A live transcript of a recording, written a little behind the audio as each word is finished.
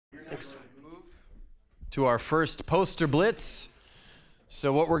Thanks. To our first poster blitz.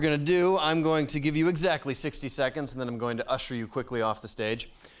 So what we're going to do, I'm going to give you exactly 60 seconds, and then I'm going to usher you quickly off the stage.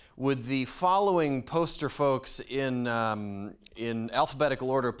 Would the following poster folks in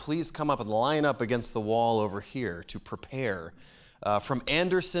alphabetical order please come up and line up against the wall over here to prepare, from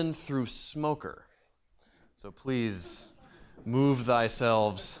Anderson through Smoker. So please move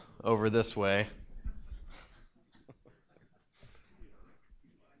thyselves over this way.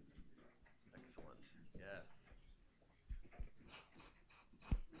 Excellent. Yes.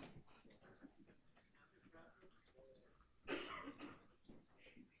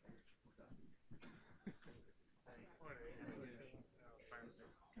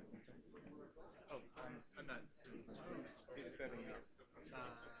 I'm not. He's setting up.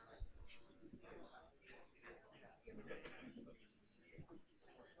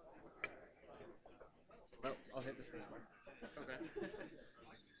 Well, I'll hit this one. Okay.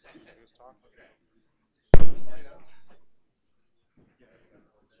 Who's talking?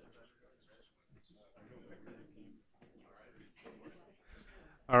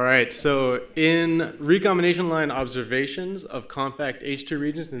 All right, so in recombination line observations of compact H2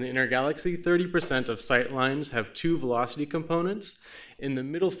 regions in the inner galaxy, 30% of sight lines have two velocity components. In the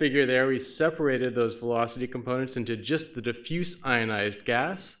middle figure there, we separated those velocity components into just the diffuse ionized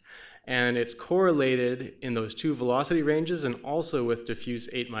gas, and it's correlated in those two velocity ranges and also with diffuse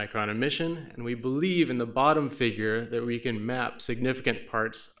 8-micron emission. And we believe in the bottom figure that we can map significant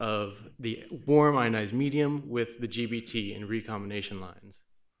parts of the warm ionized medium with the GBT in recombination lines.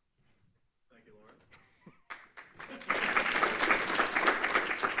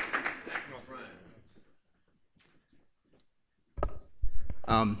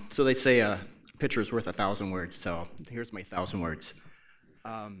 So they say a picture is worth 1,000 words, so here's my 1,000 words.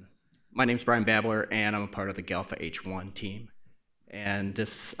 My name's Brian Babler, and I'm a part of the GALFA-H1 team. And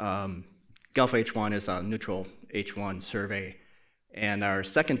this GALFA-H1 is a neutral H1 survey. And our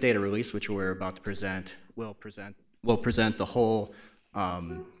second data release, which we're about to present, will present the whole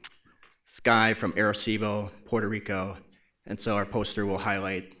sky from Arecibo, Puerto Rico. And so our poster will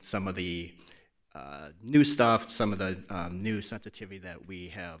highlight some of the new stuff, some of the new sensitivity that we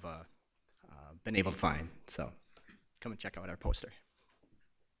have been able to find. So come and check out our poster.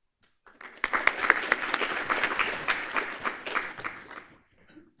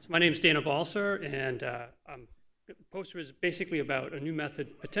 So my name is Balser, and the poster is basically about a new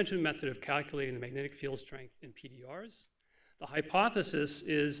method, potential method of calculating the magnetic field strength in PDRs. The hypothesis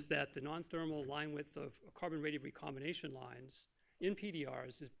is that the non-thermal line width of carbon-radiated recombination lines in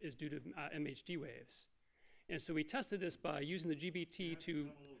PDRs is due to MHD waves. And so we tested this by using the GBT to,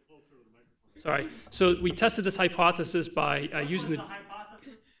 sorry, so we tested this hypothesis by using the,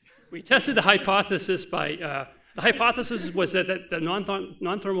 we tested the hypothesis by, the hypothesis was that the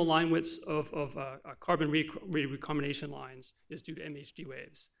non-thermal line widths of carbon-radiated recombination lines is due to MHD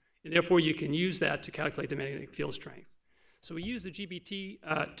waves. And therefore you can use that to calculate the magnetic field strength. So we used the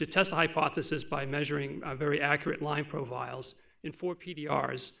GBT to test the hypothesis by measuring very accurate line profiles in 4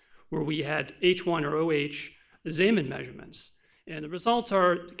 PDRs where we had H1 or OH Zeeman measurements. And the results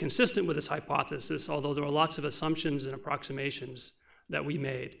are consistent with this hypothesis, although there are lots of assumptions and approximations that we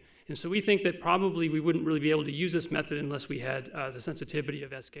made. And so we think that probably we wouldn't really be able to use this method unless we had the sensitivity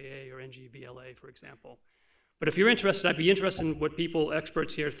of SKA or NGVLA, for example. But if you're interested, I'd be interested in what people,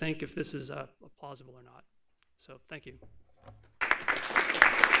 experts here, think if this is plausible or not. So thank you.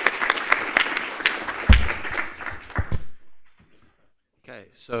 Okay,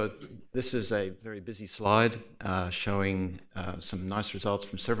 so this is a very busy slide showing some nice results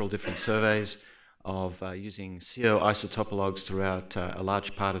from several different surveys of using CO isotopologues throughout a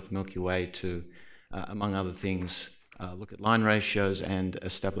large part of the Milky Way to, among other things, look at line ratios and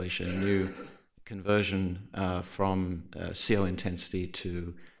establish a new conversion from CO intensity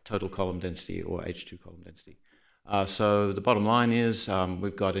to total column density or H2 column density. So the bottom line is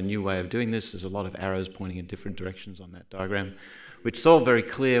we've got a new way of doing this. There's a lot of arrows pointing in different directions on that diagram, which is all very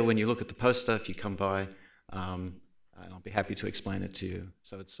clear when you look at the poster if you come by, and I'll be happy to explain it to you.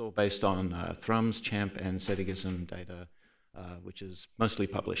 So it's all based on Thrums, Champ, and Sedigism data, which is mostly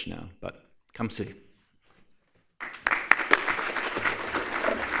published now, but come see.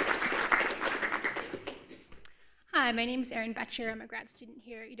 Hi, my name is Erin Boettcher. I'm a grad student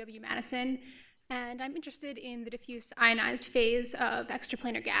here at UW-Madison, and I'm interested in the diffuse ionized phase of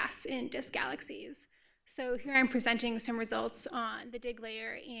extraplanar gas in disk galaxies. So here I'm presenting some results on the dig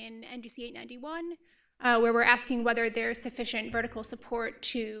layer in NGC 891, where we're asking whether there's sufficient vertical support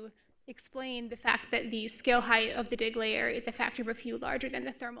to explain the fact that the scale height of the dig layer is a factor of a few larger than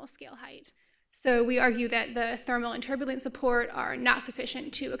the thermal scale height. So we argue that the thermal and turbulent support are not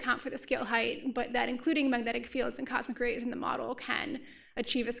sufficient to account for the scale height, but that including magnetic fields and cosmic rays in the model can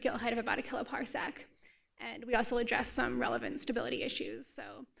achieve a scale height of about 1 kiloparsec. And we also address some relevant stability issues. So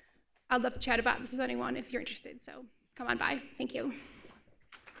I'd love to chat about this with anyone if you're interested. So come on by. Thank you.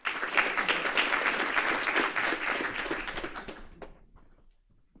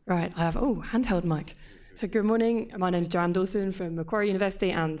 Right, I have, handheld mic. So good morning, my name is Doe Soon from Macquarie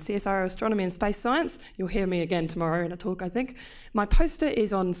University and CSIRO Astronomy and Space Science. You'll hear me again tomorrow in a talk, I think. My poster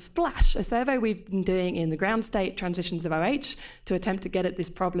is on SPLASH, a survey we've been doing in the ground state transitions of OH to attempt to get at this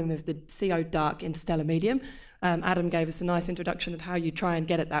problem of the CO dark interstellar medium. Adam gave us a nice introduction of how you try and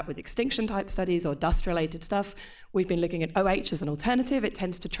get at that with extinction type studies or dust-related stuff. We've been looking at OH as an alternative. It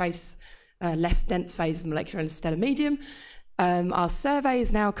tends to trace less dense phases of the molecular interstellar medium. Our survey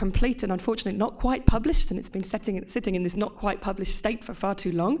is now complete and unfortunately not quite published, and it's been sitting in this not quite published state for far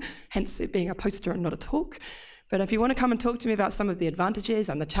too long, hence it being a poster and not a talk. But if you want to come and talk to me about some of the advantages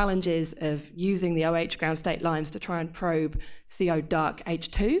and the challenges of using the OH ground state lines to try and probe CO dark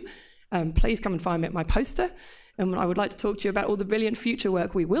H2, please come and find me at my poster. And I would like to talk to you about all the brilliant future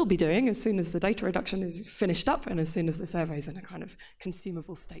work we will be doing as soon as the data reduction is finished up and as soon as the survey is in a kind of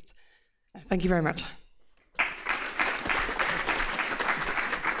consumable state. Thank you very much.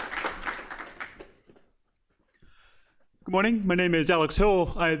 Good morning. My name is Alex Hill.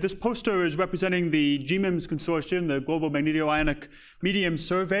 This poster is representing the GMIMS Consortium, the Global Magnetoionic Medium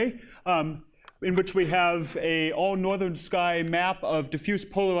Survey, in which we have an all-northern sky map of diffuse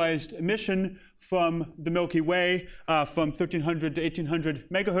polarized emission from the Milky Way from 1300 to 1800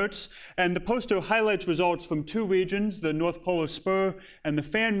 megahertz. And the poster highlights results from two regions, the North Polar Spur and the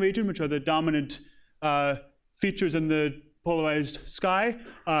Fan region, which are the dominant features in the polarized sky.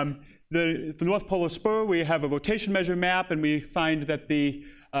 For the North Polar Spur, we have a rotation measure map, and we find that the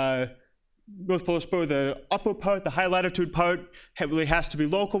North Polar Spur, the upper part, the high latitude part, really has to be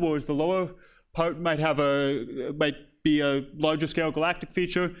local, whereas the lower part might be a larger scale galactic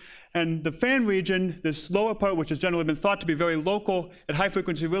feature. And the Fan region, this lower part, which has generally been thought to be very local at high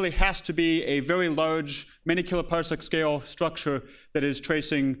frequency, really has to be a very large, many kiloparsec scale structure that is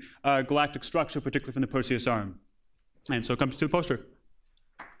tracing galactic structure, particularly from the Perseus arm. And so it comes to the poster.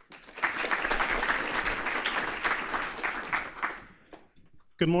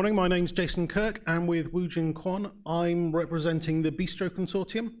 Good morning, my name's Jason Kirk. I'm with Woojin Kwon. I'm representing the Bistro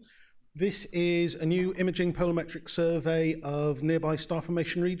Consortium. This is a new imaging polarimetric survey of nearby star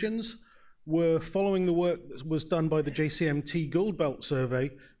formation regions. We're following the work that was done by the JCMT Gold Belt survey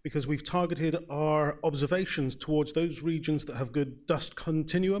because we've targeted our observations towards those regions that have good dust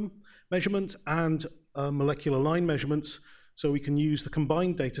continuum measurements and molecular line measurements, so we can use the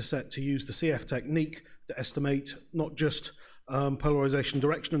combined data set to use the CF technique to estimate not just polarization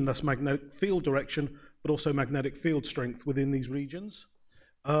direction and thus magnetic field direction, but also magnetic field strength within these regions.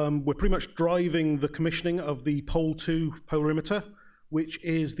 We're pretty much driving the commissioning of the Pole 2 polarimeter, which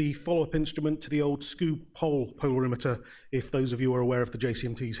is the follow-up instrument to the old SCU Pole polarimeter, if those of you are aware of the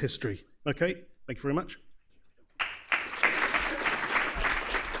JCMT's history. Okay, thank you very much.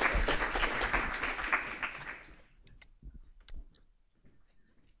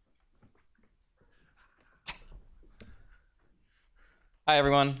 Hi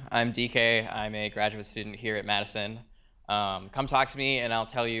everyone, I'm DK. I'm a graduate student here at Madison. Come talk to me and I'll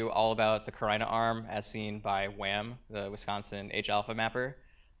tell you all about the Carina arm as seen by Wang, the Wisconsin H-alpha mapper.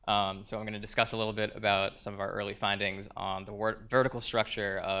 So I'm going to discuss a little bit about some of our early findings on the vertical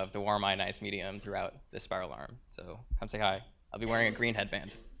structure of the warm ionized medium throughout this spiral arm. So come say hi. I'll be wearing a green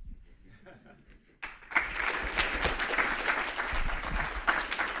headband.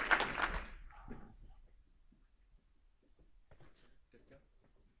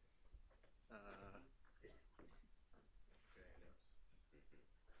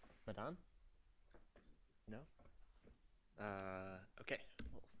 On? No? Okay.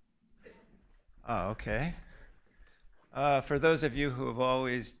 Oh, okay. For those of you who have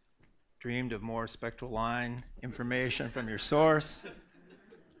always dreamed of more spectral line information from your source,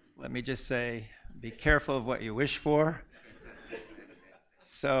 let me just say, be careful of what you wish for.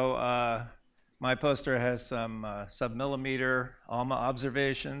 So my poster has some sub-millimeter ALMA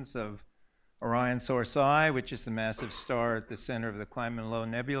observations of Orion Source I, which is the massive star at the center of the Kleiman Low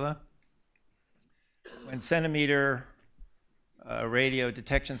Nebula. When centimeter radio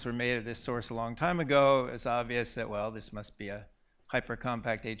detections were made of this source a long time ago, it's obvious that, well, this must be a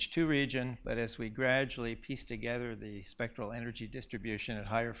hypercompact H2 region, but as we gradually piece together the spectral energy distribution at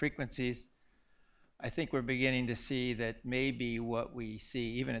higher frequencies, I think we're beginning to see that maybe what we see,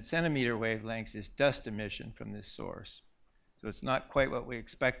 even at centimeter wavelengths, is dust emission from this source. So it's not quite what we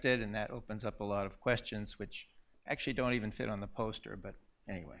expected, and that opens up a lot of questions, which actually don't even fit on the poster, but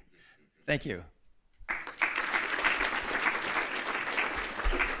anyway. Thank you.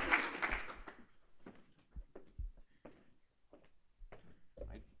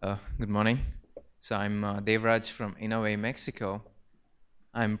 Good morning. So I'm Devraj from NRAO, Mexico.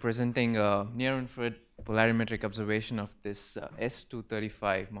 I'm presenting a near-infrared polarimetric observation of this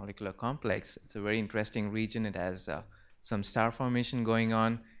S235 molecular complex. It's a very interesting region. It has some star formation going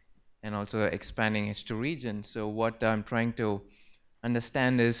on and also expanding H2 region. So what I'm trying to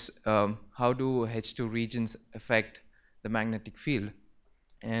understand is how do H2 regions affect the magnetic field?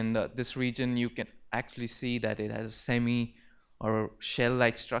 And this region, you can actually see that it has a semi or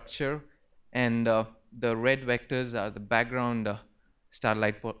shell-like structure, and the red vectors are the background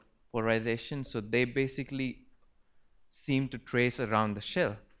starlight polarization. So they basically seem to trace around the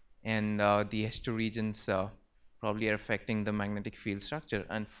shell, and the H2 regions probably are affecting the magnetic field structure.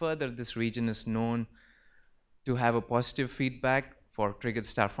 And further, this region is known to have a positive feedback for triggered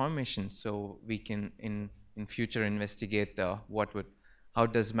star formation. So we can in future investigate how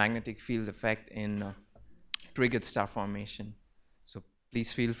does magnetic field affect in triggered star formation. So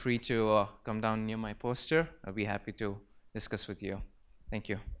please feel free to come down near my poster. I'll be happy to discuss with you. Thank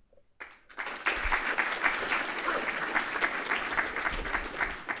you.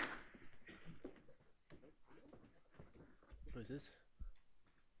 Who is this?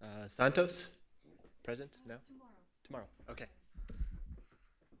 Santos? Present? No? Tomorrow. Okay.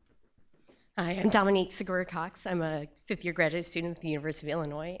 Hi, I'm Dominique Segura Cox. I'm a fifth-year graduate student at the University of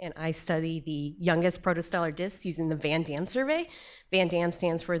Illinois, and I study the youngest protostellar disks using the Van Dam survey. Van Dam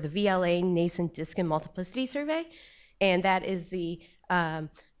stands for the VLA Nascent Disk and Multiplicity Survey, and that is the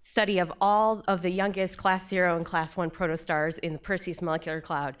study of all of the youngest class 0 and class 1 protostars in the Perseus molecular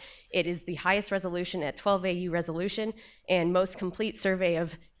cloud. It is the highest resolution at 12 AU resolution and most complete survey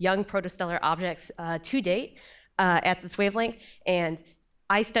of young protostellar objects to date at this wavelength. And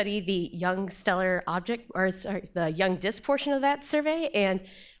I study the young stellar object, or sorry, the young disk portion of that survey. And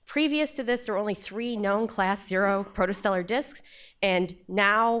previous to this, there were only 3 known class 0 protostellar disks. And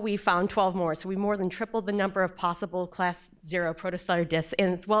now we found 12 more. So we more than tripled the number of possible class 0 protostellar disks,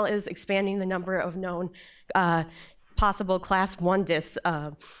 and as well as expanding the number of known possible class 1 disks.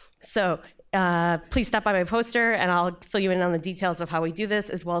 Please stop by my poster and I'll fill you in on the details of how we do this,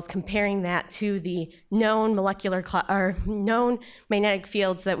 as well as comparing that to the known known magnetic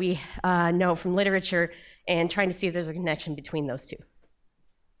fields that we know from literature, and trying to see if there's a connection between those two.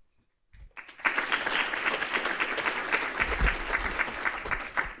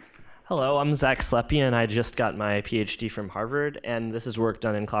 Hello, I'm Zach Sleppy, and I just got my PhD from Harvard, and this is work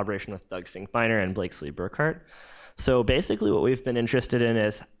done in collaboration with Doug Finkbeiner and Blakesley Burkhart. So basically what we've been interested in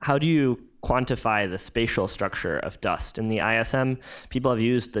is how do you quantify the spatial structure of dust? In the ISM, people have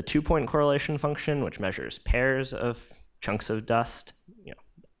used the 2-point correlation function, which measures pairs of chunks of dust,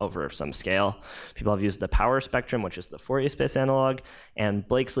 over some scale. People have used the power spectrum, which is the Fourier space analog, and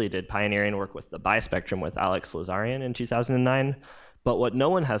Blakesley did pioneering work with the bispectrum with Alex Lazarian in 2009. But what no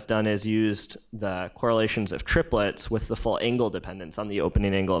one has done is used the correlations of triplets with the full angle dependence on the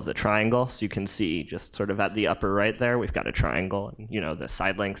opening angle of the triangle. So you can see just sort of at the upper right there, we've got a triangle, and the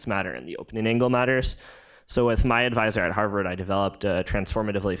side lengths matter and the opening angle matters. So with my advisor at Harvard, I developed a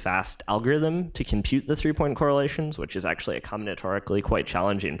transformatively fast algorithm to compute the 3-point correlations, which is actually a combinatorically quite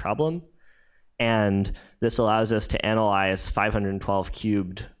challenging problem. And this allows us to analyze 512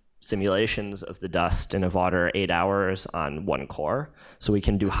 cubed simulations of the dust in a VODR 8 hours on 1 core. So we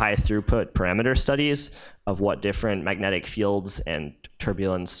can do high throughput parameter studies of what different magnetic fields and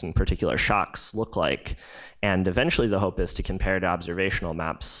turbulence and particular shocks look like. And eventually the hope is to compare to observational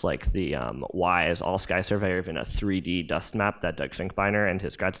maps like the WISE All-Sky Survey, or even a 3D dust map that Doug Finkbeiner and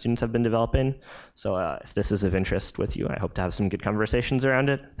his grad students have been developing. So if this is of interest with you, I hope to have some good conversations around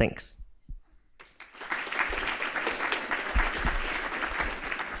it. Thanks.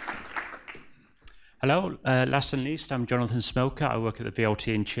 Hello, last and least, I'm Jonathan Smoker. I work at the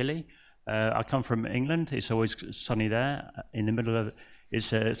VLT in Chile. I come from England. It's always sunny there. In the middle of it's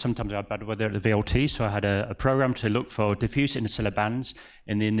sometimes I have bad weather at the VLT, so I had a program to look for diffuse interstellar bands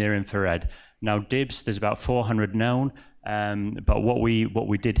in the near infrared. Now DIBS, there's about 400 known, but what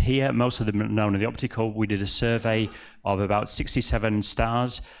we did here, most of them are known in the optical. We did a survey of about 67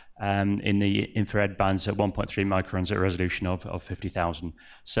 stars in the infrared bands at 1.3 microns at a resolution of 50,000.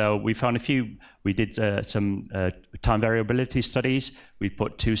 So we found a few. We did some time variability studies. We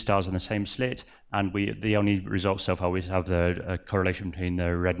put 2 stars on the same slit, and the only results so far we have the correlation between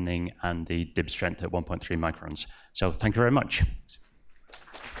the reddening and the DIB strength at 1.3 microns. So thank you very much.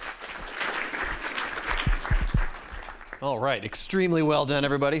 All right, extremely well done,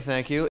 everybody. Thank you.